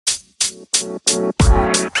Welcome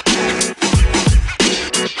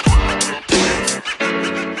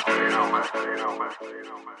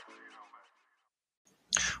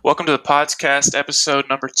to the Podscast episode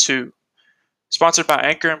number 2, sponsored by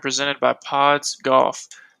Anchor and presented by Pods Golf.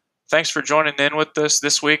 Thanks for joining in with us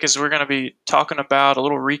this week as we're going to be talking about a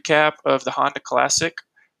little recap of the Honda Classic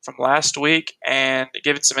from last week and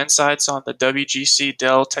giving some insights on the WGC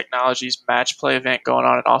Dell Technologies match play event going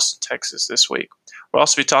on in Austin, Texas this week. We'll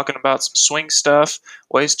also be talking about some swing stuff,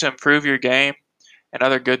 ways to improve your game, and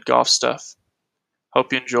other good golf stuff.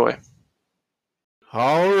 Hope you enjoy.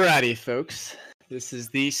 Alrighty, folks. This is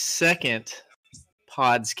the second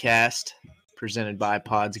Podscast presented by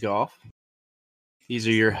Pods Golf. These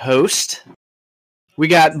are your hosts. We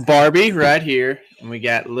got Barbie right here, and we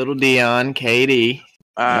got Little Dion, KD.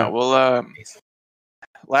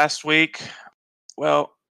 Last week,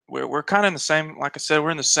 we're kind of in the same, like I said,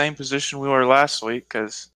 we're in the same position we were last week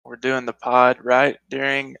because we're doing the pod right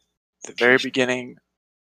during the very beginning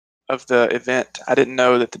of the event. I didn't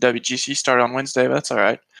know that the WGC started on Wednesday, but that's all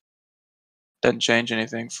right. Doesn't change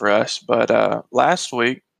anything for us. But last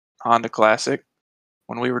week, Honda Classic,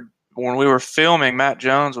 when we were filming, Matt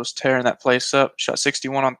Jones was tearing that place up. Shot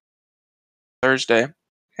 61 on Thursday,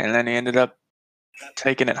 and then he ended up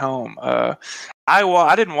taking it home.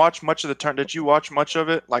 I didn't watch much of the turn. Did you watch much of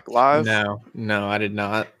it, like live? No, I did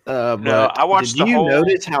not. No, I watched the whole. Did you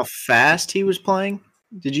notice how fast he was playing?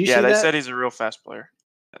 Did you see that? Yeah, they said he's a real fast player.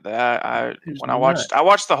 I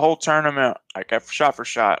watched the whole tournament, like shot for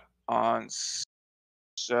shot on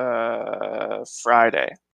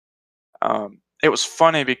Friday. It was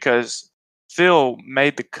funny because Phil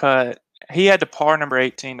made the cut. He had to par number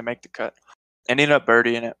 18 to make the cut and ended up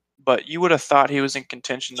birdieing it. But you would have thought he was in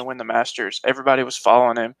contention to win the Masters. Everybody was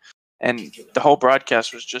following him, and the whole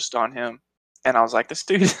broadcast was just on him. And I was like, this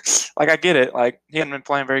dude, like, I get it. Like, he hadn't been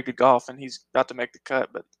playing very good golf, and he's about to make the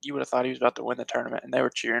cut. But you would have thought he was about to win the tournament, and they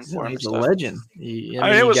were cheering for him. He's a legend.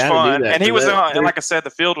 It was fun. And he was on, and like I said,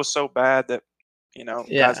 the field was so bad that,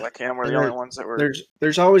 guys like him were the only ones that were.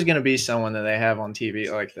 There's always going to be someone that they have on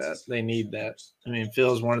TV like that. They need that. I mean,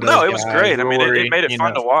 Phil's one of those. No, it was great. I mean, it made it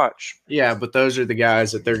fun to watch. Yeah, but those are the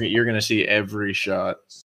guys that you're going to see every shot,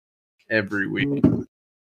 every week.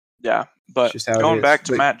 Yeah, but going back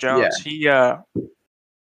to Matt Jones,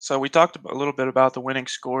 so we talked a little bit about the winning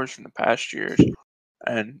scores from the past years,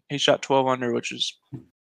 and he shot 12 under, which is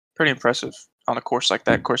pretty impressive on a course like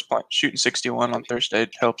that. Course shooting 61 on Thursday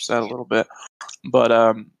helps that a little bit, but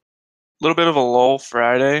a little bit of a lull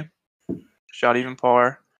Friday, shot even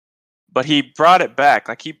par, but he brought it back.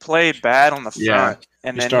 Like, he played bad on the front,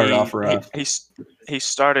 and then started off rough. He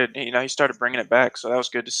started bringing it back, so that was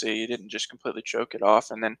good to see. He didn't just completely choke it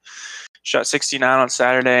off, and then shot 69 on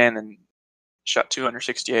Saturday, and then shot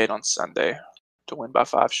 268 on Sunday to win by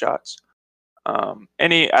 5 shots.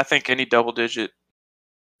 I think any double-digit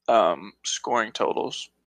scoring totals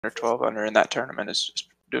under 12 under in that tournament is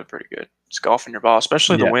doing pretty good. It's golfing your ball,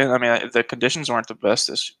 especially the wind. I mean, the conditions weren't the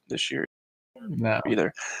best this year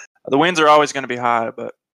either. The winds are always going to be high,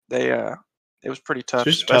 but it was pretty tough,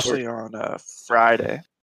 especially on Friday.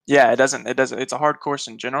 Yeah, it doesn't. It's a hard course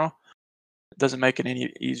in general. It doesn't make it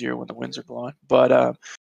any easier when the winds are blowing. But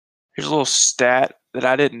here's a little stat that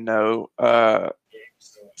I didn't know.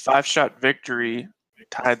 5-shot victory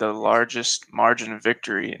tied the largest margin of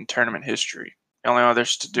victory in tournament history. The only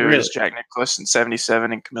others to do it is Jack Nicklaus in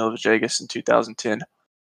 1977 and Camilo Villegas in 2010.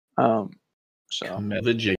 Camilo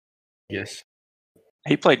Villegas.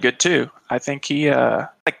 He played good too. I think he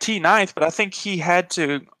like T9th, but I think he had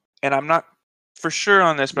to, and I'm not for sure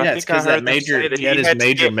on this, but I think I heard that he had his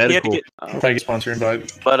major medical sponsor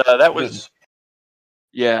invite. But that was,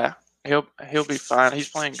 he'll be fine. He's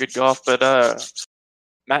playing good golf, but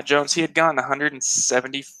Matt Jones, he had gone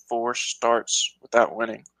 174 starts without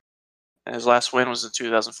winning, and his last win was the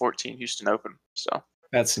 2014 Houston Open. So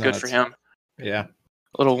that's good for him. Yeah,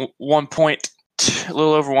 a little over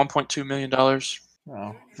 $1.2 million.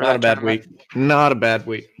 Oh, not a bad week. Not a bad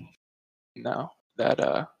week. No,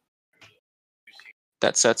 that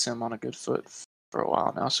sets him on a good foot for a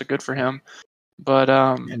while now. So good for him. But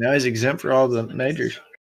and now he's exempt for all the majors.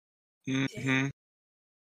 Mm-hmm.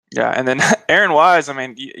 Yeah, and then Aaron Wise. I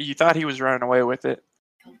mean, you thought he was running away with it,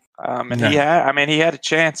 he had a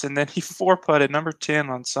chance, and then he 4-putted number 10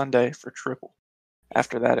 on Sunday for triple.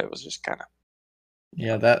 After that, it was just kind of.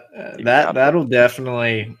 Yeah, that'll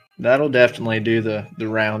definitely do the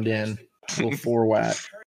round in little 4-whack.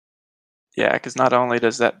 Yeah, because not only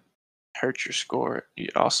does that hurt your score,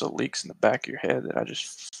 it also leaks in the back of your head that I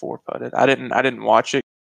just 4-putted. I didn't watch it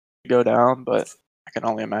go down, but I can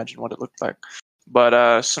only imagine what it looked like.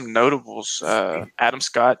 But some notables, Adam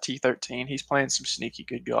Scott, T13, he's playing some sneaky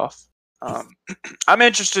good golf. I'm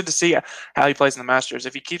interested to see how he plays in the Masters.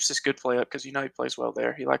 If he keeps this good play up, because he plays well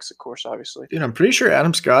there. He likes the course, obviously. Dude, I'm pretty sure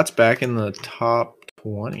Adam Scott's back in the top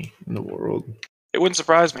 20 in the world. It wouldn't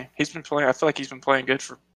surprise me. He's been playing. I feel like he's been playing good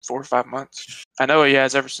for 4 or 5 months. I know he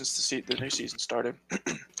has ever since the new season started.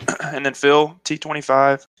 And then Phil,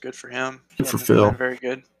 T25, good for him. Good for He's Phil. been very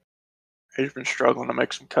good. He's been struggling to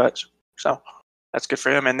make some cuts, so that's good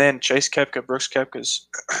for him. And then Chase Koepka, Brooks Koepka's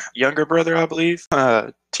younger brother, I believe,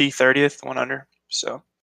 T30th, 1 under. So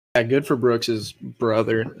yeah, good for Brooks's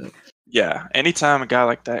brother. Yeah, anytime a guy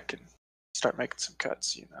like that can start making some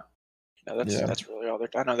cuts, that's really all they're.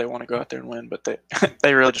 I know they want to go out there and win, but they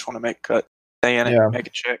they really just want to make a cut, stay in it, make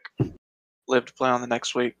a check, live to play on the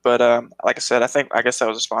next week. But like I said, I guess that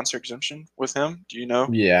was a sponsor exemption with him. Do you know?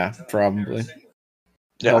 Yeah, probably.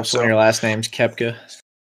 Yeah, helps when your last name's Koepka.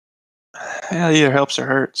 Yeah, it either helps or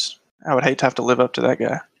hurts. I would hate to have to live up to that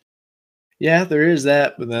guy. Yeah, there is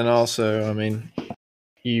that, but then also, I mean,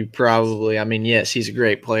 you probably, yes, he's a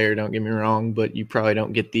great player, don't get me wrong, but you probably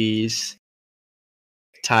don't get these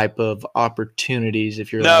type of opportunities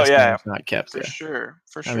if your last name's not Koepka.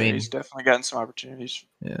 For sure. He's definitely gotten some opportunities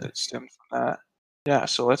that stem from that. Yeah,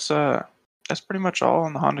 so that's pretty much all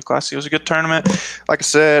on the Honda Classic. It was a good tournament. Like I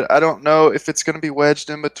said, I don't know if it's going to be wedged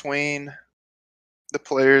in between the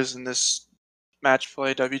players in this match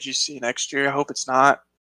play WGC next year. I hope it's not,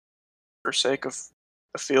 for sake of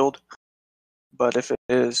the field. But if it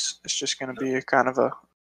is, it's just going to be a kind of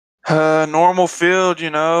a normal field,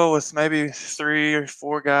 with maybe 3 or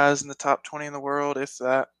 4 guys in the top 20 in the world, if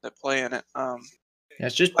that play in it.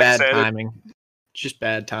 It's just bad timing. Just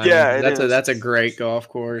bad timing. Yeah, that's a great golf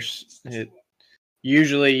course.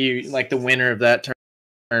 Usually, you like the winner of that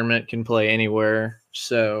tournament can play anywhere.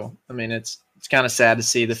 So, it's kind of sad to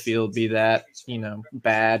see the field be that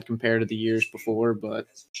bad compared to the years before, but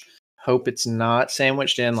hope it's not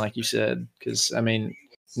sandwiched in like you said, because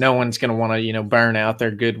no one's going to want to burn out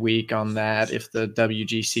their good week on that if the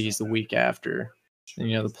WGC is the week after,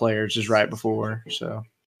 and the players is right before. So.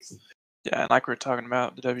 Yeah, and like we were talking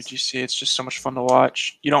about the WGC, it's just so much fun to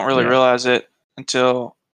watch. You don't really realize it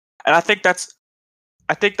until, and I think that's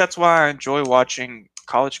why I enjoy watching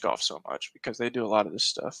college golf so much, because they do a lot of this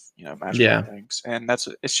stuff, match play things, and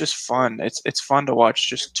it's just fun. It's fun to watch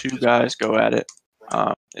just 2 guys go at it.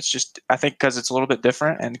 It's just, I think, because it's a little bit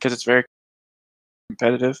different and because it's very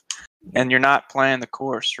competitive, and you're not playing the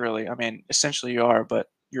course really. Essentially you are, but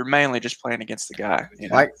you're mainly just playing against the guy.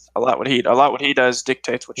 A lot what he does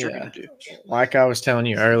dictates what you're going to do. Like I was telling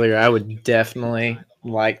you earlier, I would definitely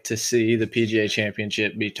like to see the PGA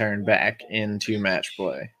Championship be turned back into match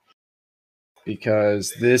play,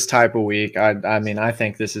 because this type of week, I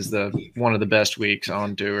think this is one of the best weeks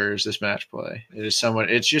on tours. This match play,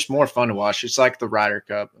 it's just more fun to watch. It's like the Ryder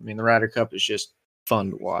Cup. The Ryder Cup is just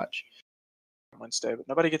fun to watch. Wednesday, but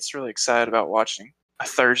nobody gets really excited about watching a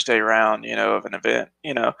Thursday round, of an event,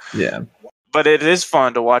 Yeah. But it is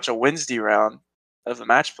fun to watch a Wednesday round of the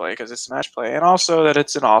match play, because it's match play, and also that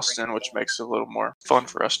it's in Austin, which makes it a little more fun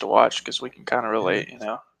for us to watch because we can kind of relate,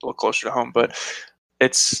 a little closer to home. But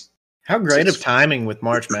it's how great of timing with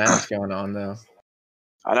March Madness going on, though.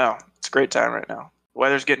 I know, it's a great time right now. The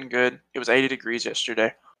weather's getting good. It was 80 degrees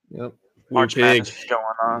yesterday. Yep. March Madness is going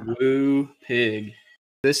on. Woo pig.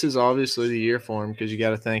 This is obviously the year for him, because you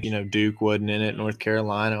got to think, Duke wasn't in it, North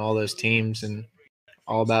Carolina, all those teams, and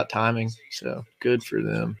all about timing. So good for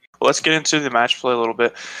them. Well, let's get into the match play a little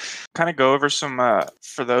bit. Kind of go over some,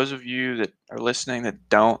 for those of you that are listening that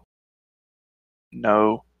don't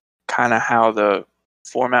know kind of how the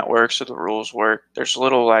format works or the rules work. There's a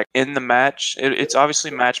little, like, in the match, it's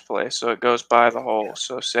obviously match play, so it goes by the hole.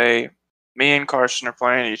 So say me and Carson are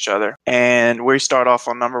playing each other, and we start off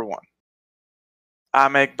on number 1. I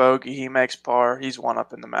make bogey, he makes par, he's 1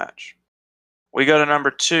 up in the match. We go to number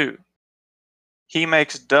 2. He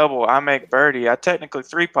makes double, I make birdie. I technically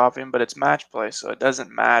 3-pop him, but it's match play, so it doesn't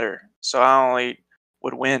matter. So I only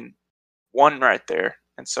would win 1 right there.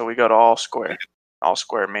 And so we go to all square. All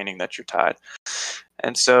square meaning that you're tied.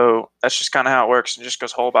 And so that's just kind of how it works. It just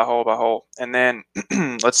goes hole by hole by hole. And then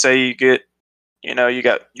let's say you get,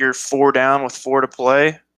 you're 4 down with 4 to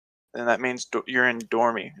play, then that means you're in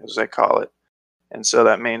dormy, as they call it. And so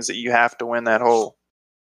that means that you have to win that hole,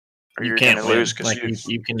 or you're going to lose.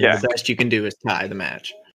 You can. The best you can do is tie the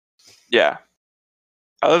match. Yeah.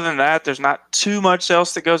 Other than that, there's not too much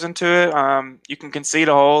else that goes into it. You can concede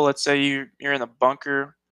a hole. Let's say you're in the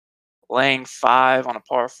bunker, laying 5 on a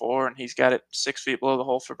par 4, and he's got it 6 feet below the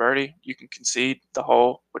hole for birdie. You can concede the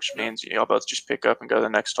hole, which means y'all both just pick up and go to the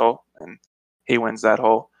next hole, and he wins that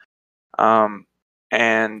hole.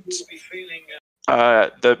 And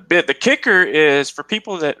the kicker is for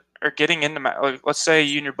people that are getting into like, let's say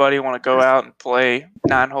you and your buddy want to go out and play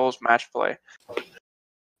 9 holes match play.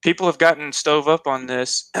 People have gotten stove up on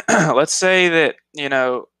this. Let's say that,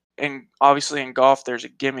 obviously in golf there's a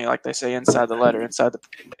gimme, like they say, inside the letter, inside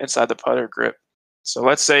the putter grip. So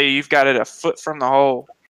let's say you've got it a foot from the hole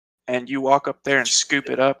and you walk up there and scoop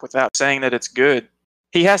it up without saying that it's good.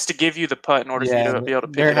 He has to give you the putt in order for you to be able to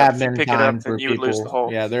pick it up. If you pick it up, then you would lose the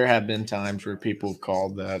hole. Yeah, there have been times where people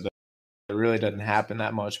called that. It really doesn't happen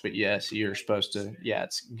that much, but yes, you're supposed to. Yeah,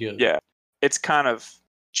 it's good. Yeah, it's kind of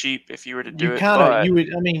cheap if you were to do it. You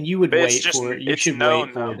would wait for it. You should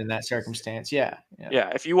wait for it in that circumstance. Yeah.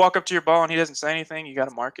 If you walk up to your ball and he doesn't say anything, you got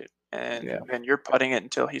to mark it, and you're putting it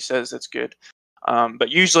until he says it's good. But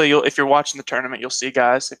usually, if you're watching the tournament, you'll see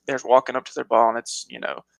guys if they're walking up to their ball and it's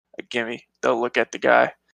a gimme. They'll look at the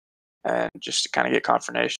guy and just to kind of get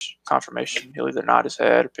confirmation. He'll either nod his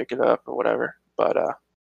head or pick it up or whatever. But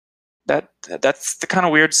that's the kind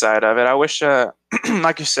of weird side of it. I wish,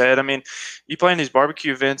 like you said, I mean, you play in these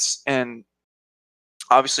barbecue events, and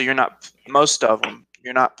obviously most of them,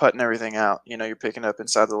 you're not putting everything out. You're picking up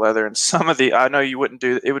inside the leather, and some of I know you wouldn't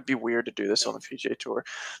do it. Would be weird to do this on the PGA Tour,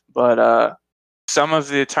 but some of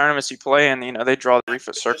the tournaments you play in, they draw the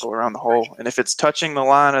 3-foot circle around the hole, and if it's touching the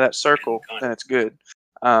line of that circle, then it's good.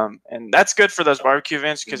 And that's good for those barbecue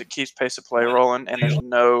events because it keeps pace of play rolling, and there's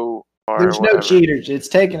no cheaters. It's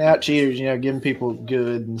taking out cheaters, giving people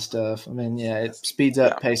good and stuff. I mean, it speeds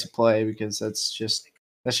up pace of play because that's just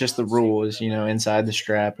the rule is, inside the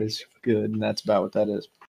strap is good, and that's about what that is.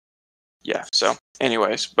 Yeah. So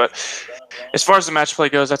anyways, but as far as the match play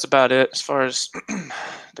goes, that's about it as far as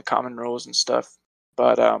the common rules and stuff.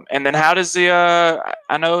 But and then how does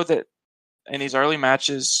I know that in these early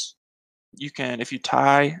matches, if you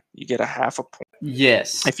tie, you get a half a point.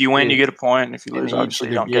 Yes. If you win, you get a point. If you lose, obviously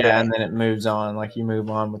you don't get it. Yeah, and then it moves on. Like you move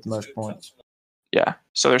on with the most points. Yeah.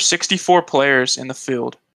 So there's 64 players in the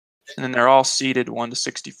field, and then they're all seeded 1 to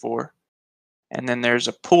 64. And then there's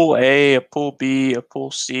a pool A, a pool B, a pool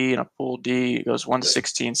C, and a pool D. It goes 1 to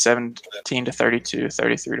 16, 17 to 32,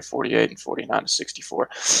 33 to 48, and 49 to 64.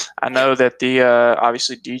 I know that the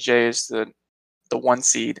obviously DJ is the 1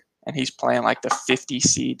 seed, and he's playing like the 50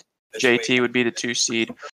 seed. JT would be the 2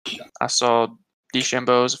 seed. I saw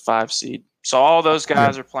DeChambeau is a 5 seed. So all those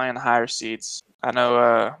guys are playing the higher seeds. I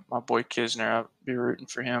know my boy Kisner, I'll be rooting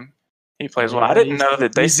for him. He plays well. I didn't know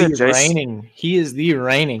that they said Jason. He is the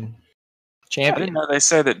reigning champion. I didn't know they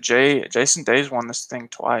said that Jason Day's won this thing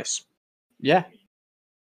twice. Yeah.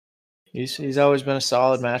 He's always been a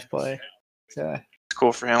solid match play. Yeah. It's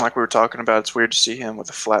cool for him. Like we were talking about, it's weird to see him with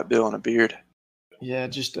a flat bill and a beard. Yeah,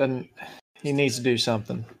 he needs to do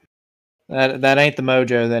something. That ain't the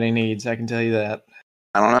mojo that he needs. I can tell you that.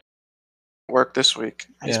 I don't know. Work this week.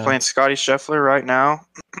 He's playing Scotty Scheffler right now,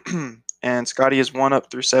 and Scotty is 1 up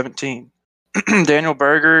through 17. Daniel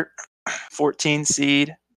Berger, 14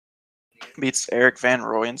 seed, beats Eric Van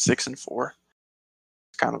Rooyen 6 and 4.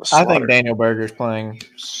 It's kind of a slaughter. I think Daniel Berger's playing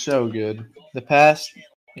so good. The past,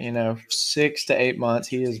 6 to 8 months,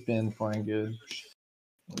 he has been playing good.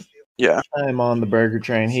 Yeah, I'm on the Berger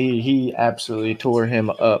train. He absolutely tore him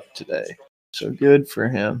up today. So good for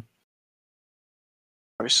him.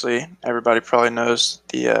 Obviously, everybody probably knows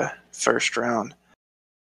the first round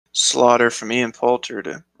slaughter from Ian Poulter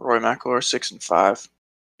to Rory McIlroy 6 and 5.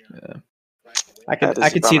 Yeah, I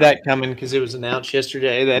could see that coming because it was announced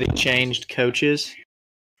yesterday that he changed coaches.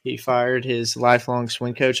 He fired his lifelong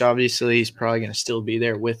swing coach. Obviously, he's probably going to still be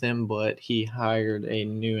there with him, but he hired a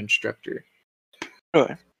new instructor.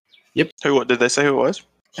 Really? Yep. What did they say who it was?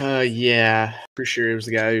 Yeah, for sure. It was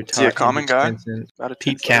the guy who taught. Is he a common guy? About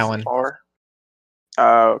Pete Cowan.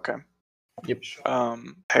 Oh, okay. Yep.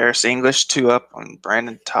 Harris English 2 up on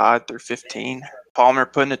Brandon Todd through 15. Palmer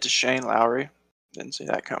putting it to Shane Lowry. Didn't see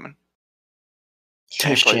that coming.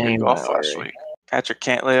 Shane golf last week. Patrick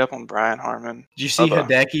Cantlay up on Brian Harmon. Did you see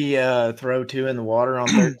Hideki throw 2 in the water on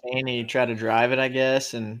 13? He tried to drive it, I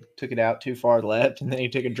guess, and took it out too far left, and then he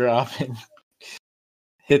took a drop and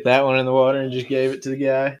hit that one in the water and just gave it to the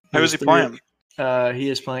guy. Who is he playing? He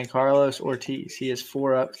is playing Carlos Ortiz. He is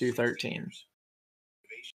 4 up through 13.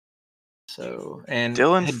 So, and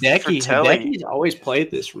Dylan Hideki's always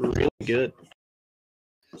played this really good.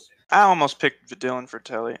 I almost picked Dylan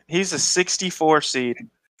Fratelli. He's a 64 seed,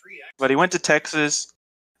 but he went to Texas.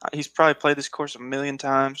 He's probably played this course a million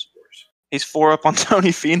times. He's 4 up on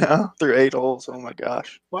Tony Finau through 8 holes. Oh my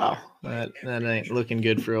gosh! Wow, that ain't looking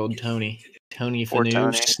good for old Tony. Tony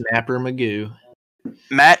Finau, Snapper Magoo.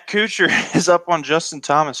 Matt Kuchar is up on Justin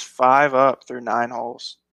Thomas 5 up through 9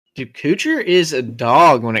 holes. Dude, Kuchar is a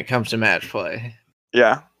dog when it comes to match play.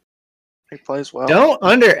 Yeah, he plays well. Don't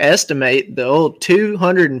underestimate the old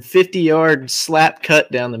 250-yard slap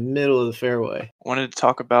cut down the middle of the fairway. Wanted to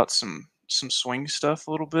talk about some swing stuff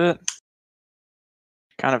a little bit.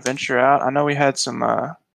 Kind of venture out. I know we had some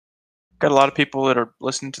got a lot of people that are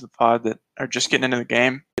listening to the pod that are just getting into the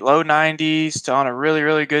game. Low 90s to on a really,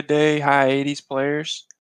 really good day, high 80s players.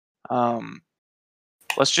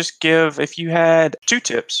 Let's just give, if you had two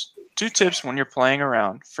tips when you're playing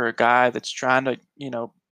around for a guy that's trying to,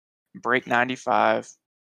 break 95,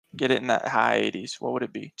 get it in that high 80s, what would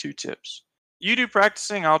it be? 2 tips. You do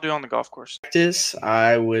practicing, I'll do on the golf course. Practice,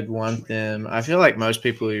 I would want them. I feel like most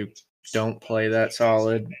people who don't play that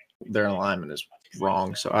solid, their alignment is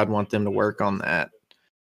wrong. So I'd want them to work on that.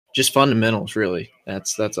 Just fundamentals, really.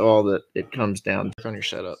 That's all that it comes down to on your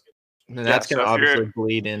setup. And that's going to obviously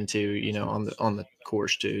bleed into, on the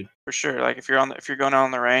course too. For sure. Like if you're going out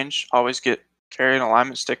on the range, always carry an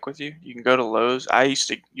alignment stick with you. You can go to Lowe's. I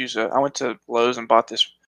went to Lowe's and bought this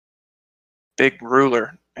big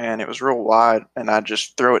ruler, and it was real wide, and I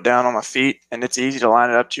just throw it down on my feet, and it's easy to line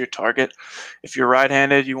it up to your target. If you're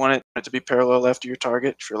right-handed, you want it to be parallel left of your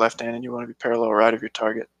target. If you're left-handed, you want to be parallel right of your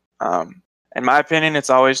target. In my opinion, it's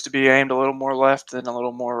always to be aimed a little more left than a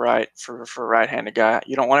little more right for a right-handed guy.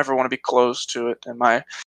 You don't ever want to be close to it in my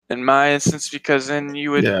instance, because then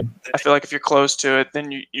you would. Yeah. I feel like if you're close to it,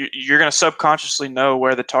 then you're going to subconsciously know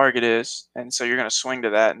where the target is, and so you're going to swing to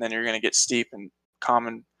that, and then you're going to get steep. And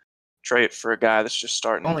common trait for a guy that's just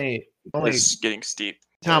starting only getting steep.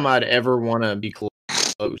 Time I'd ever want to be close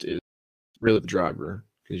is really the driver,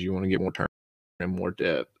 because you want to get more turn and more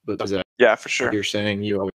depth. But yeah, for sure. You're saying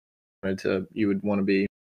you would want to be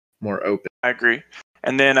more open. I agree.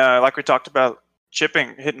 And then like we talked about,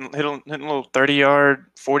 chipping, hitting a little 30-yard,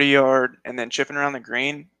 40-yard, and then chipping around the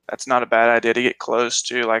green. That's not a bad idea to get close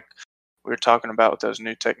to. Like we were talking about with those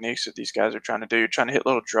new techniques that these guys are trying to do. You're trying to hit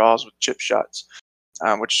little draws with chip shots.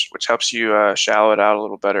 Which helps you shallow it out a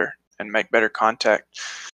little better and make better contact.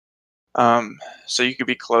 So you could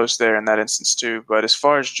be close there in that instance too. But as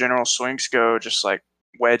far as general swings go, just like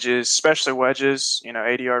wedges, especially wedges,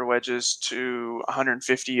 80-yard wedges to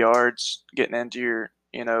 150 yards, getting into your,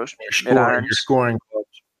 mid-irons. You're scoring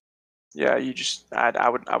clubs. Yeah, I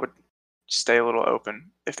would stay a little open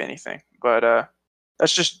if anything. But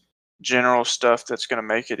that's just general stuff that's going to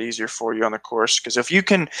make it easier for you on the course, because if you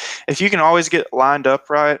can always get lined up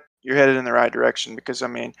right, you're headed in the right direction. Because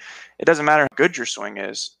it doesn't matter how good your swing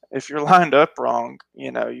is, if you're lined up wrong,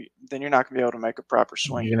 then you're not going to be able to make a proper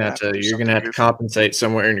swing. You're going to have to compensate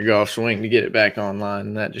somewhere in your golf swing to get it back online,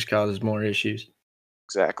 and that just causes more issues.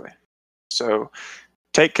 Exactly. So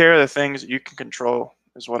take care of the things that you can control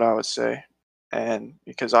is what I would say. And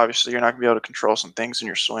because obviously you're not going to be able to control some things in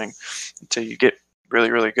your swing until you get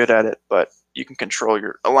really, really good at it, but you can control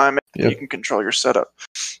your alignment. Yep. You can control your setup.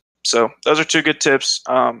 So those are 2 good tips.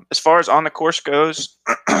 As far as on the course goes,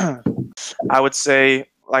 I would say,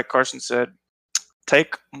 like Carson said,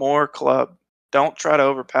 take more club. Don't try to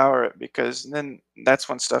overpower it, because then that's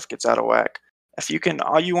when stuff gets out of whack. If you can,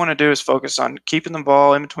 all you want to do is focus on keeping the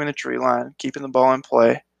ball in between the tree line, keeping the ball in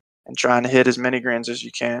play, and trying to hit as many greens as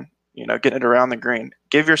you can. Getting it around the green.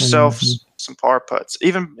 Give yourself some par putts.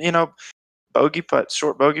 Even, bogey putts,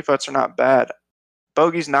 short bogey putts are not bad.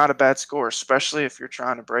 Bogey's not a bad score, especially if you're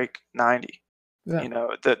trying to break 90. Yeah.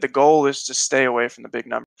 The goal is to stay away from the big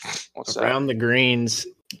number. Around the greens,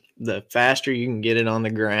 the faster you can get it on the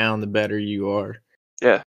ground, the better you are.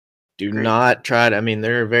 Yeah. Do not try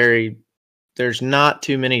to, there's not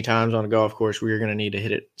too many times on a golf course where you're going to need to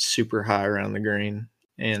hit it super high around the green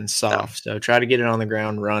and soft. No. So try to get it on the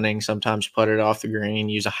ground running. Sometimes putt it off the green,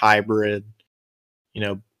 use a hybrid,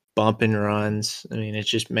 bump and runs. It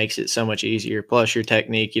just makes it so much easier. Plus your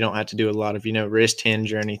technique, you don't have to do a lot of, wrist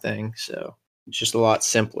hinge or anything. So it's just a lot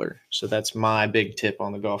simpler. So that's my big tip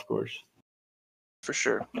on the golf course. For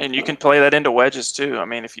sure. And you can play that into wedges too.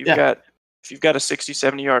 If you've got a 60,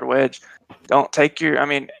 70-yard wedge, don't take your,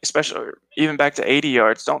 especially even back to 80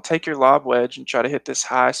 yards, don't take your lob wedge and try to hit this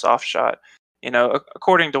high soft shot,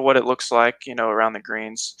 according to what it looks like, around the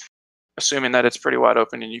greens. Assuming that it's pretty wide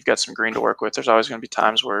open and you've got some green to work with, there's always going to be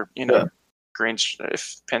times where, greens,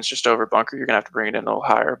 if pin's just over bunker, you're going to have to bring it in a little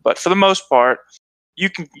higher. But for the most part, you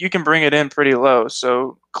can bring it in pretty low.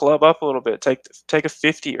 So club up a little bit, take a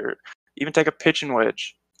 50 or even take a pitching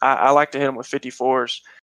wedge. I like to hit them with 54s,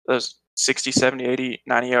 those 60, 70, 80,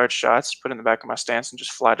 90-yard shots, put in the back of my stance and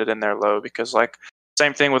just flat it in there low, because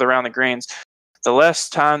same thing with around the greens. The less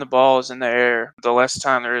time the ball is in the air, the less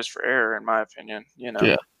time there is for error, in my opinion.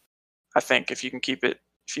 Yeah. I think if you can keep it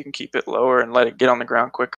lower and let it get on the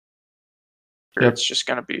ground quicker, it's just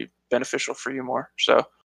going to be beneficial for you more. So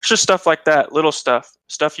It's just stuff like that, little stuff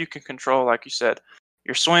you can control, like you said.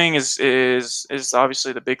 Your swing is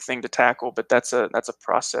obviously the big thing to tackle, but that's a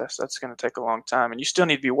process. That's going to take a long time, and you still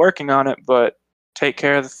need to be working on it. But take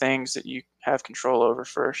care of the things that you have control over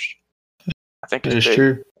first. I think That it's is big.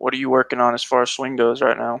 true. What are you working on as far as swing goes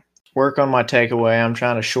right now? Work on my takeaway. I'm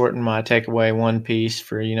trying to shorten my takeaway one piece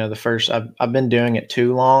for, the first. I've been doing it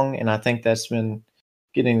too long, and I think that's been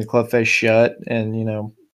getting the club face shut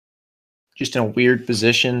and, just in a weird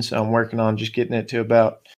position. So I'm working on just getting it to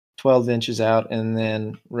about 12 inches out and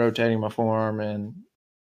then rotating my forearm and,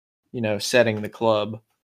 setting the club.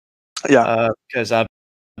 Yeah. Because I've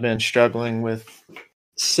been struggling with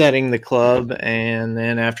setting the club, and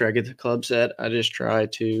then after I get the club set, I just try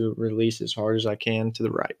to release as hard as I can to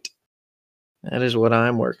the right. That is what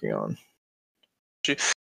I'm working on.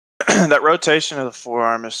 That rotation of the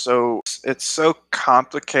forearm is so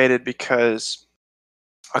complicated because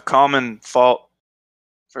a common fault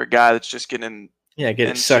for a guy that's just getting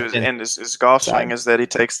sucked in his golf swing is that he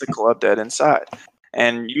takes the club dead inside,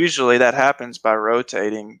 and usually that happens by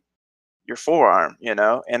rotating your forearm,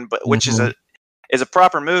 which is a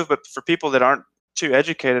proper move, but for people that aren't too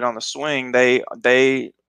educated on the swing, they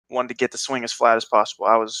wanted to get the swing as flat as possible.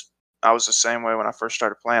 I was the same way when I first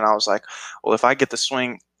started playing. I was like, well, if I get the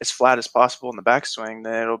swing as flat as possible in the backswing,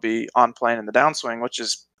 then it'll be on plane in the downswing, which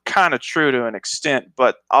is kind of true to an extent.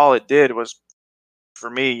 But all it did was, for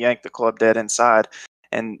me, yank the club dead inside.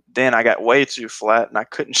 And then I got way too flat, and I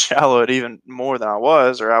couldn't shallow it even more than I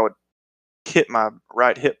was, or I would hit my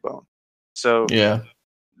right hip bone. So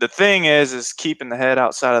the thing is keeping the head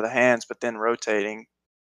outside of the hands, but then rotating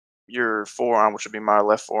your forearm, which would be my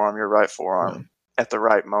left forearm, your right forearm, at the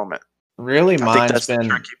right moment. Really, I think that's the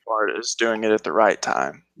tricky part, is doing it at the right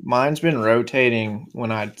time. Mine's been rotating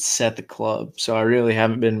when I set the club, so I really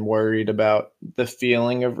haven't been worried about the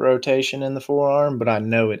feeling of rotation in the forearm, but I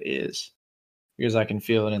know it is because I can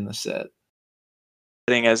feel it in the set.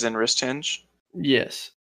 Setting as in wrist hinge?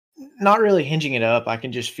 Yes. Not really hinging it up. I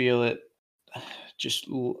can just feel it. Just,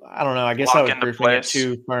 I don't know. I guess I was gripping it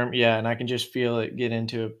too firm. Yeah, and I can just feel it get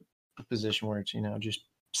into a position where it's, just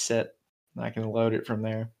set. And I can load it from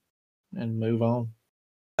there and move on.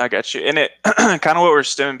 I got you. And it kind of what we're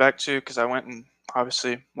stemming back to, because I went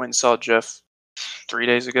and saw Jeff 3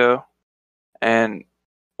 days ago. And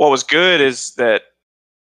what was good is that,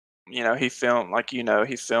 he filmed,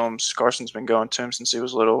 he films. Carson's been going to him since he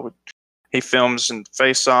was little. He films in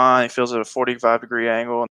face on, he films at a 45-degree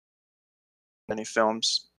angle, and then he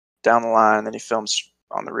films down the line, and then he films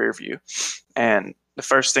on the rear view. And the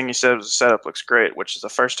first thing he said was the setup looks great, which is the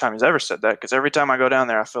first time he's ever said that, because every time I go down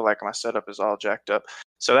there, I feel like my setup is all jacked up.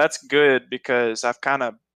 So that's good, because I've kind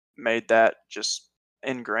of made that, just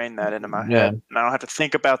ingrained that into my head. And I don't have to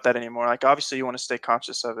think about that anymore. Like, obviously you want to stay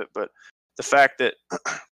conscious of it, but the fact that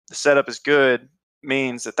the setup is good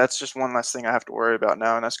means that that's just one less thing I have to worry about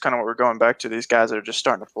now. And that's kind of what we're going back to, these guys that are just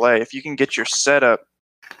starting to play. If you can get your setup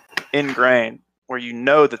ingrained where you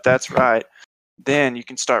know that that's right, then you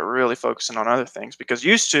can start really focusing on other things. Because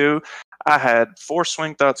used to, I had 4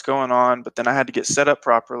 swing thoughts going on, but then I had to get set up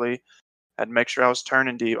properly. I had to make sure I was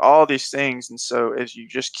turning deep, all these things. And so as you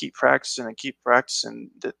just keep practicing and keep practicing,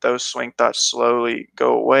 that those swing thoughts slowly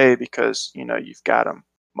go away, because, you've got them,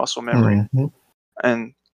 muscle memory.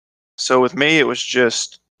 And so with me, it was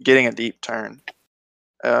just getting a deep turn.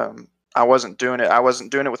 I wasn't doing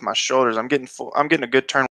it with my shoulders. I'm getting a good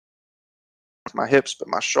turn with my hips, but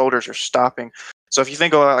my shoulders are stopping. So if you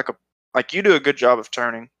think about like you do a good job of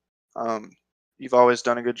turning, you've always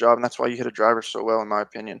done a good job, and that's why you hit a driver so well, in my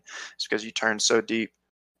opinion. It's because you turn so deep,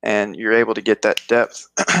 and you're able to get that depth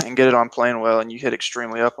and get it on plane well, and you hit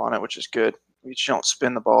extremely up on it, which is good. You don't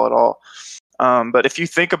spin the ball at all. But if you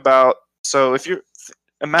think about,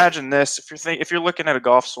 imagine this: if you're looking at a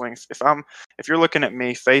golf swing, if you're looking at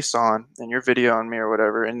me face on and you're videoing me or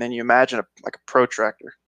whatever, and then you imagine a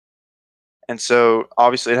protractor, and so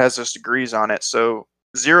obviously it has those degrees on it. So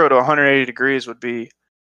 0 to 180 degrees would be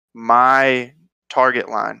my target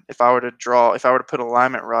line. If I were to put a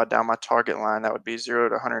alignment rod down my target line, that would be 0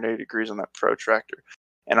 to 180 degrees on that protractor.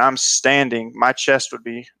 And I'm standing, my chest would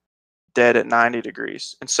be dead at 90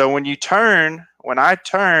 degrees. And so when I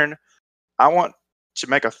turn, I want to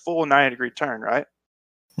make a full 90-degree turn, right?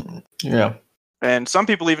 Yeah. And some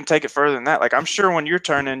people even take it further than that. Like, I'm sure when you're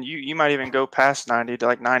turning, you might even go past 90 to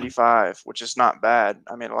like 95, which is not bad.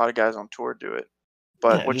 I mean, a lot of guys on tour do it.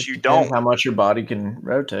 But what you don't, how much your body can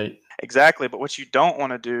rotate. Exactly. But what you don't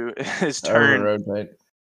want to do is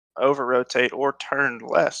over rotate or turn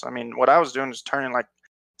less. I mean, what I was doing is turning like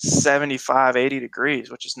 75, 80 degrees,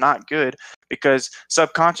 which is not good because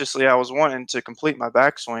subconsciously I was wanting to complete my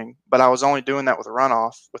backswing, but I was only doing that with a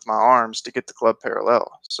runoff with my arms to get the club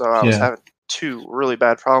parallel. So I was having two really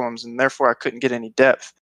bad problems, and therefore I couldn't get any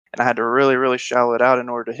depth, and I had to really, really shallow it out in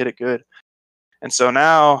order to hit it good. And so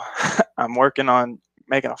now I'm working on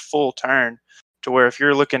making a full turn to where if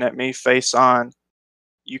you're looking at me face on,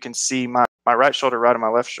 you can see my right shoulder right on my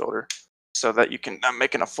left shoulder, so that I'm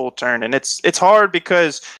making a full turn. And it's hard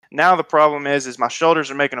because now the problem is my shoulders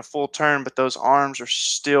are making a full turn, but those arms are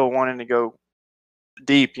still wanting to go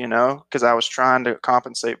deep, because I was trying to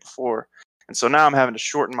compensate before. And so now I'm having to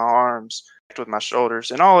shorten my arms with my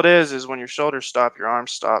shoulders. And all it is when your shoulders stop, your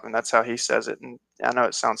arms stop. And that's how he says it. And I know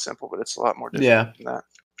it sounds simple, but it's a lot more difficult than that.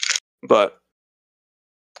 But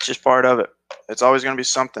it's just part of it. It's always going to be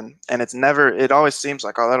something. And it always seems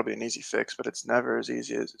like, oh, that'll be an easy fix, but it's never as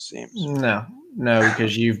easy as it seems. No,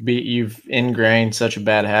 because you've ingrained such a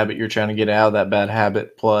bad habit. You're trying to get out of that bad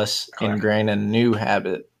habit plus ingrain a new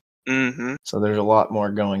habit. Mm-hmm. So there's a lot more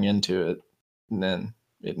going into it than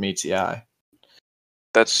it meets the eye.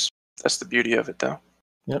 That's the beauty of it, though.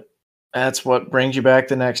 Yep. That's what brings you back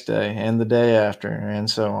the next day and the day after and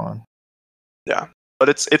so on. Yeah. But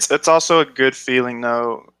it's also a good feeling,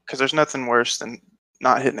 though, because there's nothing worse than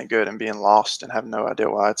not hitting it good and being lost and having no idea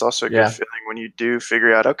why. It's also a good feeling when you do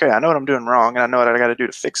figure out, okay, I know what I'm doing wrong, and I know what I got to do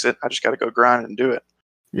to fix it. I just got to go grind and do it.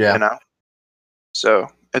 Yeah. So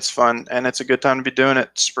it's fun, and it's a good time to be doing it.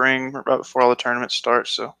 Spring, right before all the tournaments start,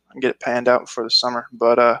 so I can get it panned out before the summer.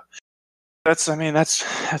 But that's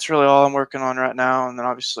really all I'm working on right now. And then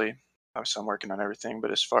obviously I'm working on everything. But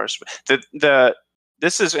as far as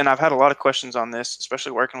this is, and I've had a lot of questions on this,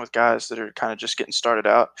 especially working with guys that are kind of just getting started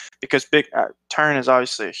out, because big turn is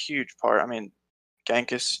obviously a huge part. I mean,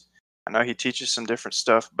 Gankus, I know he teaches some different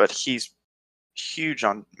stuff, but he's huge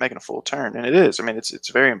on making a full turn, and it is. I mean, it's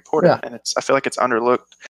very important, and I feel like it's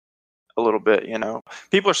underlooked a little bit.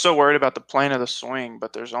 People are so worried about the plane of the swing,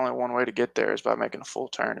 but there's only one way to get there is by making a full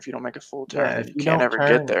turn. If you don't make a full turn, you can't ever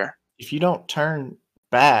get there. If you don't turn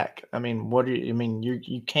back, I mean,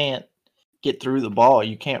 you can't get through the ball.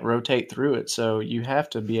 You can't rotate through it. So you have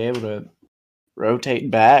to be able to rotate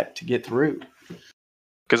back to get through.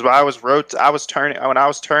 Because I was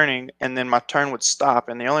turning, and then my turn would stop,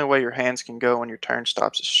 and the only way your hands can go when your turn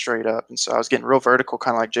stops is straight up. And so I was getting real vertical,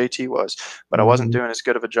 kind of like JT was, but I wasn't doing as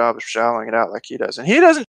good of a job of shallowing it out like he does. And he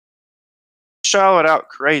doesn't shallow it out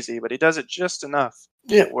crazy, but he does it just enough.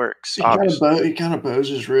 Yeah, it works. He kind of bows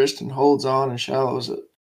his wrist and holds on and shallows it,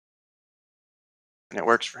 and it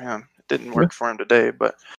works for him. It didn't work for him today,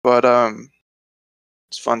 but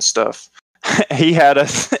it's fun stuff. He had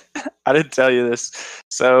us. I didn't tell you this.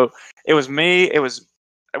 So it was me.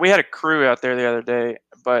 We had a crew out there the other day,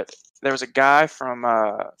 but there was a guy from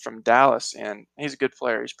Dallas, and he's a good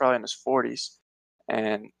player. He's probably in his 40s,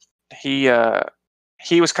 and he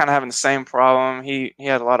was kind of having the same problem. He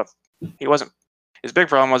had his big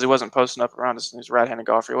problem was he wasn't posting up around he's a right-handed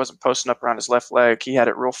golfer. He wasn't posting up around his left leg. He had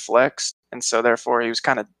it real flexed, and so therefore he was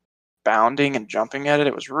kind of bounding and jumping at it.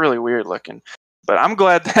 It was really weird looking. But I'm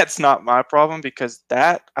glad that's not my problem, because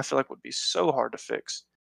that I feel like would be so hard to fix.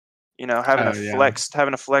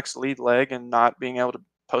 Having a flexed lead leg and not being able to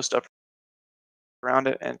post up around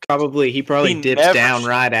it, and he dips down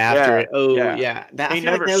right after it. Oh yeah, I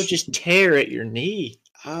feel like that would just tear at your knee.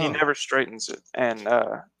 Oh. He never straightens it, and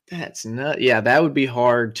that's nuts. Yeah, that would be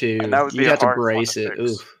hard too. And that would be you have to brace it.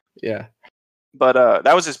 Oof. Yeah. But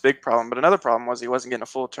that was his big problem. But another problem was he wasn't getting a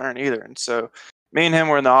full turn either, and so me and him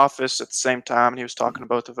were in the office at the same time, and he was talking to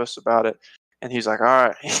both of us about it. And he's like, all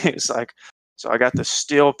right. He's like, so I got this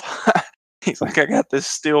steel pipe. He's like, I got this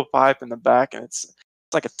steel pipe in the back, and it's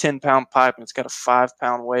like a 10-pound pipe, and it's got a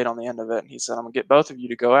 5-pound weight on the end of it. And he said, I'm going to get both of you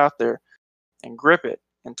to go out there and grip it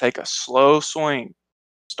and take a slow swing.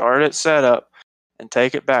 Start it set up and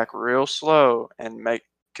take it back real slow and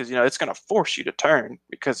because, it's going to force you to turn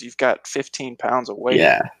because you've got 15 pounds of weight.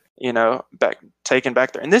 Yeah. Taken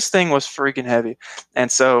back there. And this thing was freaking heavy.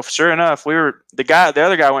 And so sure enough, the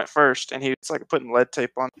other guy went first, and it's like putting lead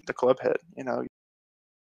tape on the club head. You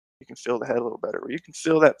can feel the head a little better. You can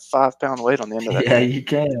feel that 5-pound weight on the end of that. Yeah, you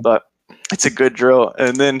can. But it's a good drill.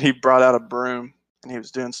 And then he brought out a broom, and he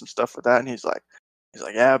was doing some stuff with that. And he's like,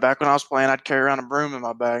 yeah, back when I was playing, I'd carry around a broom in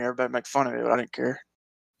my bag. Everybody make fun of me, but I didn't care.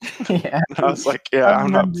 Yeah, I was like,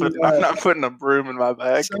 I'm not putting a broom in my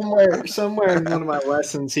bag. Somewhere in one of my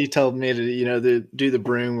lessons, he told me to, do the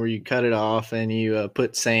broom where you cut it off and you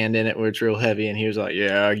put sand in it where it's real heavy. And he was like,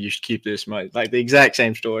 yeah, you should keep this. Like the exact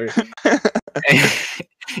same story.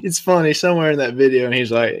 It's funny somewhere in that video. And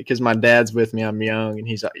he's like, because my dad's with me, I'm young. And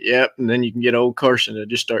he's like, yep. And then you can get old Carson to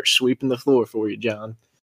just start sweeping the floor for you, John.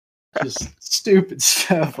 Just stupid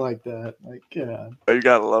stuff like that. Like, God. You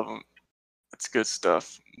gotta love them. It's good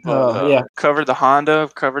stuff. Oh, But, yeah. Covered the Honda.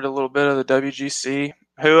 Covered a little bit of the WGC.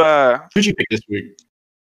 Who'd you pick this week?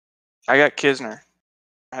 I got Kisner.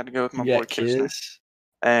 I had to go with my You boy got Kisner. Kiz?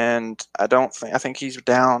 And I think he's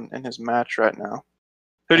down in his match right now.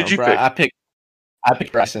 Who did you pick? I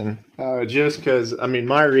picked Bryson. Just because, I mean,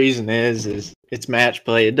 my reason is it's match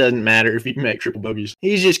play. It doesn't matter if you make triple bogeys.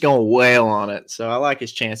 He's just going to wail on it. So I like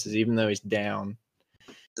his chances, even though he's down.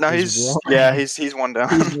 No, he's one down.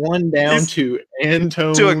 He's one down to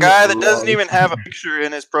Antone. To a guy that doesn't even have a picture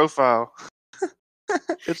in his profile.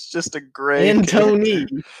 It's just a gray. Antony.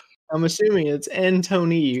 I'm assuming it's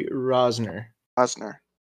Antony Rosner.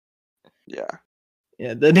 Yeah.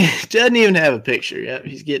 Yeah, doesn't even have a picture. Yep,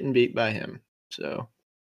 he's getting beat by him. So,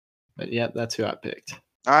 but yeah, that's who I picked.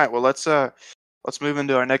 All right, well let's move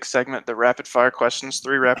into our next segment, the rapid fire questions.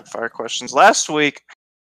 3 rapid fire questions. Last week,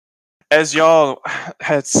 as y'all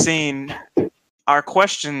had seen, our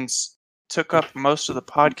questions took up most of the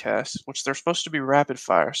podcast, which they're supposed to be rapid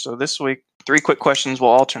fire. So this week, 3 quick questions will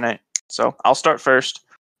alternate. So I'll start first.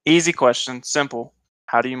 Easy question, simple.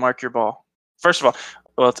 How do you mark your ball? First of all,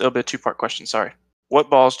 well, it'll be a 2-part question. Sorry. What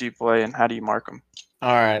balls do you play and how do you mark them?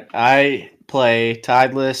 All right. I play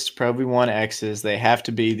Titleist Pro V1 X's. They have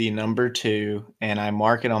to be the number 2, and I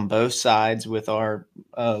mark it on both sides with our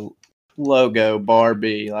logo, bar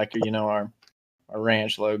B, like, our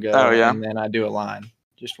ranch logo. Oh, yeah. And then I do a line,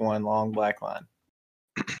 just one long black line.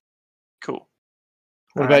 Cool.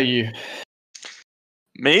 What about you?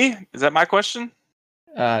 Me? Is that my question?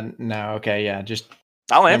 No. Okay. Yeah.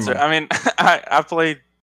 I'll answer. I mean, I played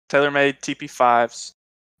TaylorMade TP5s,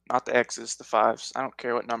 not the X's, the 5s. I don't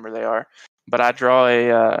care what number they are. But I draw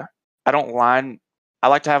I don't line. I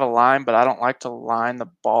like to have a line, but I don't like to line the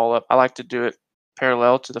ball up. I like to do it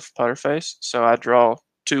parallel to the putter face. So I draw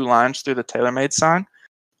 2 lines through the TaylorMade sign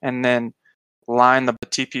and then line the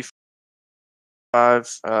TP5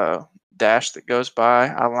 dash that goes by.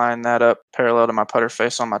 I line that up parallel to my putter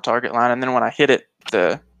face on my target line. And then when I hit it,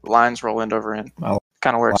 the lines roll end over end.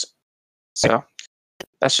 Kind of works. So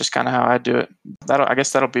that's just kind of how I do it. I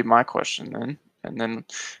guess that'll be my question then. And then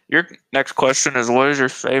your next question is, what is your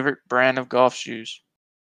favorite brand of golf shoes?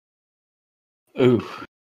 Ooh,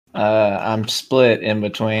 I'm split in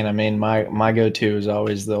between. I mean, my go-to is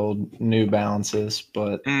always the old New Balances,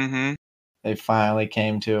 but they finally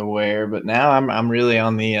came to a wear. But now I'm really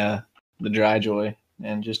on the Dry Joy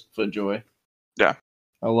and just FootJoy. Yeah,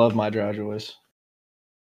 I love my Dry Joys.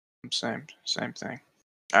 Same thing.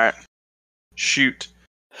 All right, shoot.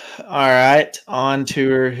 All right, on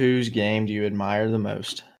tour, whose game do you admire the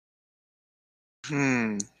most?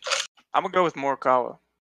 I'm gonna go with Morikawa.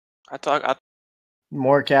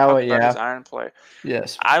 Morikawa, yeah. His iron play.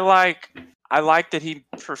 Yes. I like that he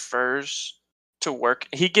prefers to work.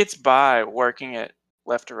 He gets by working it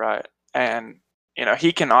left to right, and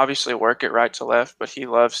he can obviously work it right to left, but he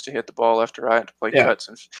loves to hit the ball left to right to play cuts,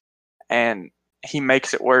 and he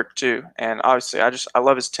makes it work too. And obviously, I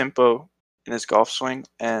love his tempo in his golf swing.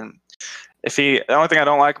 And the only thing I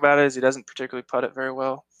don't like about it is he doesn't particularly putt it very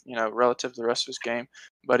well, relative to the rest of his game.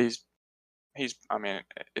 But I mean,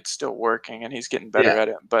 it's still working and he's getting better at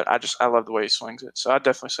it. But I love the way he swings it. So I'd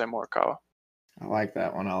definitely say Morikawa. I like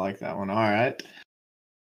that one. All right.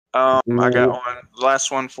 I got one. Last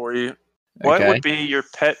one for you. What would be your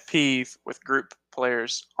pet peeve with group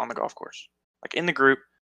players on the golf course? Like in the group,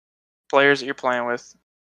 players that you're playing with,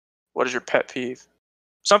 what is your pet peeve?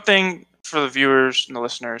 Something for the viewers and the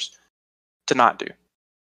listeners to not do.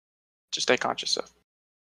 Just stay conscious of.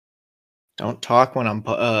 Don't talk when I'm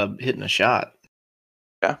hitting a shot.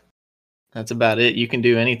 Yeah. That's about it. You can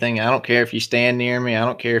do anything. I don't care if you stand near me. I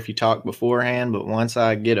don't care if you talk beforehand, but once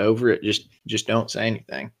I get over it, just don't say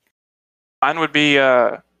anything. Mine would be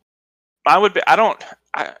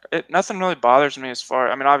nothing really bothers me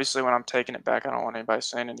I mean, obviously when I'm taking it back, I don't want anybody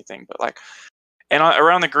saying anything, but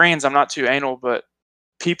around the greens, I'm not too anal, but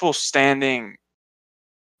people standing,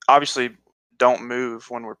 obviously don't move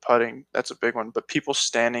when we're putting. That's a big one. But people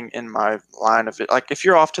standing in my line of it, like if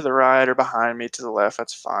you're off to the right or behind me to the left,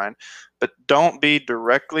 that's fine. But don't be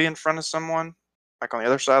directly in front of someone, like on the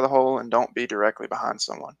other side of the hole, and don't be directly behind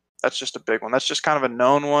someone. That's just a big one. That's just kind of a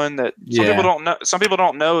known one that some people don't know. Some people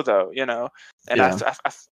don't know though, And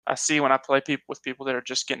I see when I play with people that are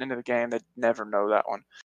just getting into the game, they never know that one.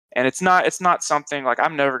 And it's not something like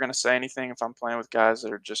I'm never going to say anything if I'm playing with guys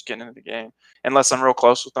that are just getting into the game, unless I'm real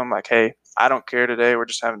close with them. Like, hey, I don't care today. We're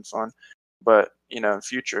just having fun. But, in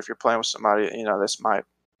future, if you're playing with somebody, this might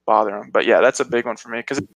bother them. But yeah, that's a big one for me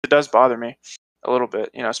because it does bother me a little bit,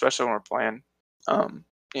 especially when we're playing, some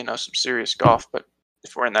serious golf. But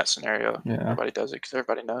if we're in that scenario. Yeah. Everybody does it because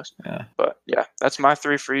everybody knows. Yeah. But yeah, that's my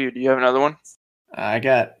 3 for you. Do you have another one? I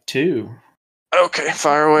got 2. Okay,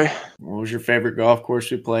 fire away. What was your favorite golf course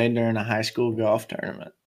we played during a high school golf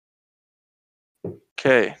tournament?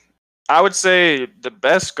 Okay. I would say the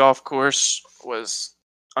best golf course was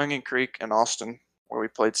Onion Creek in Austin, where we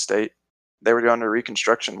played state. They were under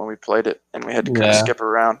reconstruction when we played it, and we had to kind of skip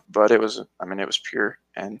around. But it was pure.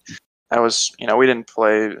 And that was, we didn't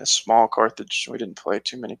play a small Carthage. We didn't play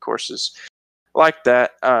too many courses like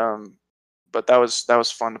that. But that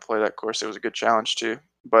was fun to play that course. It was a good challenge too.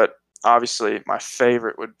 But obviously, my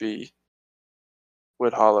favorite would be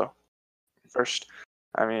Wood Hollow. First,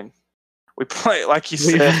 we played, like you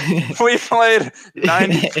said, we played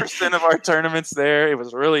 90% of our tournaments there. It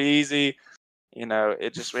was really easy. We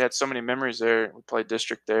had so many memories there. We played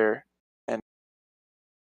district there, and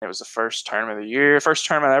it was the first tournament of the year, first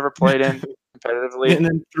tournament I ever played in competitively. And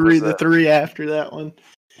then the three after that one.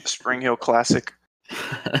 Spring Hill Classic.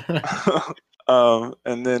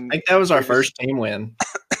 And then I think that was our first team win.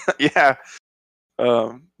 Yeah.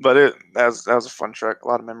 But that was a fun track. A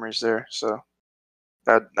lot of memories there. So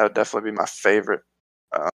that would definitely be my favorite.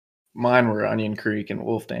 Mine were Onion Creek and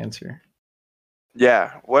Wolf Dancer.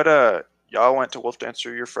 Yeah. What y'all went to Wolf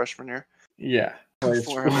Dancer your freshman year? Yeah. It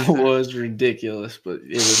was ridiculous, but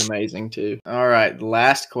it was amazing too. All right.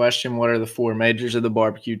 Last question. What are the 4 majors of the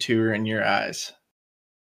barbecue tour in your eyes?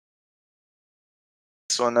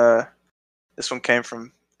 This one came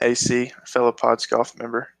from AC, a fellow Pods Golf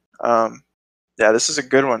member. Yeah, this is a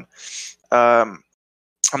good one. I'm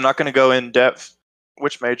not going to go in depth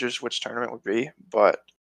which majors, which tournament would be, but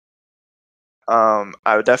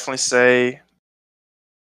I would definitely say,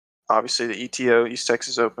 obviously, the ETO, East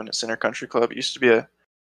Texas Open at Center Country Club. It used to be a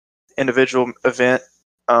individual event.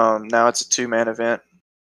 Now it's a 2-man event.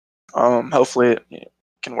 Hopefully it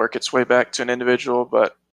can work its way back to an individual,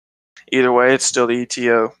 but either way, it's still the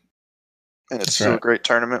ETO, and it's still a great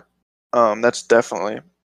tournament. That's definitely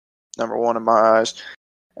number 1 in my eyes.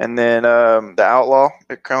 And then the Outlaw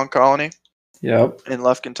at Crown Colony. Yep. In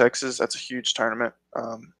Lufkin, Texas. That's a huge tournament.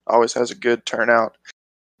 Always has a good turnout.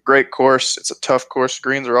 Great course. It's a tough course.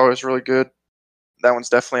 Greens are always really good. That one's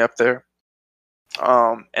definitely up there.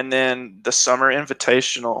 And then the Summer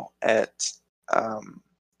Invitational at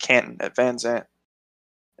Canton at Van Zant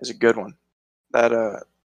is a good one.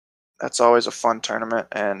 That's always a fun tournament,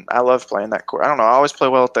 and I love playing that course. I don't know. I always play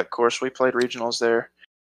well at that course. We played regionals there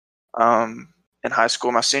in high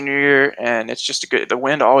school my senior year, and it's just the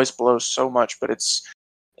wind always blows so much, but it's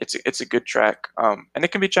a good track, and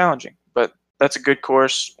it can be challenging, but that's a good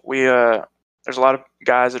course. There's a lot of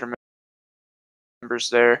guys that are members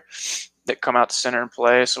there that come out to Center and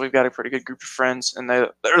play, so we've got a pretty good group of friends, and they're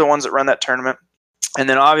the ones that run that tournament. And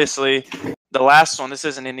then obviously the last one, this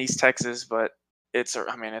isn't in East Texas, but it's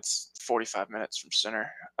 45 minutes from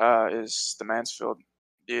Center, is the Mansfield,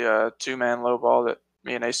 the 2-man low ball that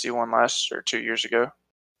me and AC won 2 years ago.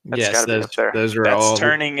 That's be up there. Those are That's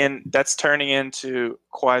turning into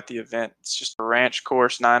quite the event. It's just a ranch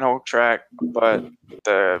course, 9-hole track, but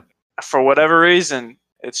for whatever reason,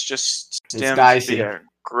 it's dicey. To be a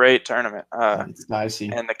great tournament. It's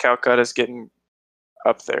dicey, and the Calcutta's getting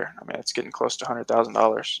up there. It's getting close to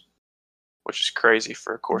 $100,000, which is crazy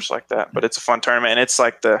for a course like that. But it's a fun tournament, and it's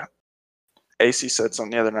like the AC said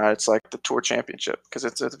something the other night. It's like the tour championship because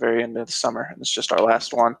it's at the very end of the summer, and it's just our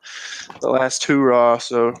last one, the last hoorah.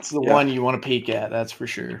 So it's the one you want to peak at. That's for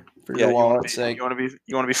sure. For your wallet's sake, you want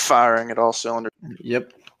to be firing at all cylinders.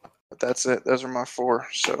 Yep. But that's it. Those are my 4.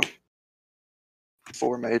 So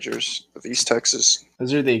 4 majors of East Texas.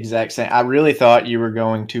 Those are the exact same. I really thought you were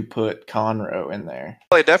going to put Conroe in there.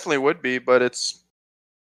 Well, it definitely would be, but it's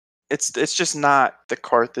just not the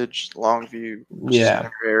Carthage, Longview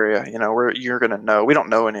area. You're gonna know. We don't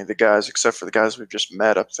know any of the guys except for the guys we've just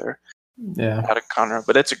met up there. Yeah, out of Conroe,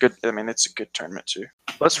 but it's a good tournament too.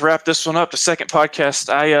 Let's wrap this one up. The second podcast.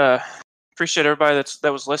 I appreciate everybody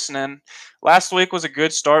that was listening. Last week was a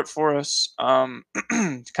good start for us. To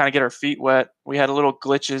kind of get our feet wet. We had a little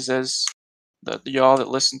glitches, as y'all that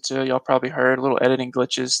listened to, y'all probably heard, little editing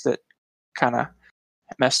glitches that kind of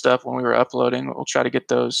messed up when we were uploading. We'll try to get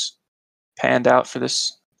those panned out for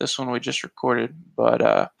this one we just recorded, but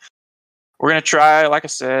we're gonna try. Like I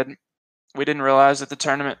said, we didn't realize that the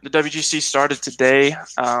WGC started today.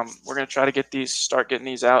 We're gonna try to start getting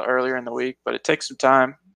these out earlier in the week, but it takes some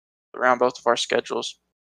time around both of our schedules.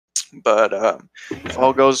 But if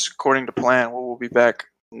all goes according to plan, we'll be back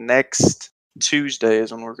next Tuesday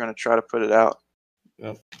is when we're gonna try to put it out.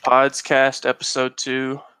 Yep. Podscast episode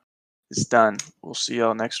 2 is done. We'll see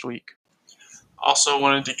y'all next week. Also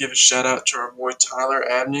wanted to give a shout out to our boy Tyler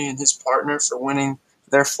Abney and his partner for winning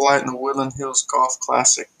their flight in the Woodland Hills Golf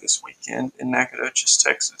Classic this weekend in Nacogdoches,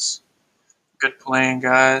 Texas. Good playing,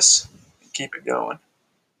 guys. Keep it going.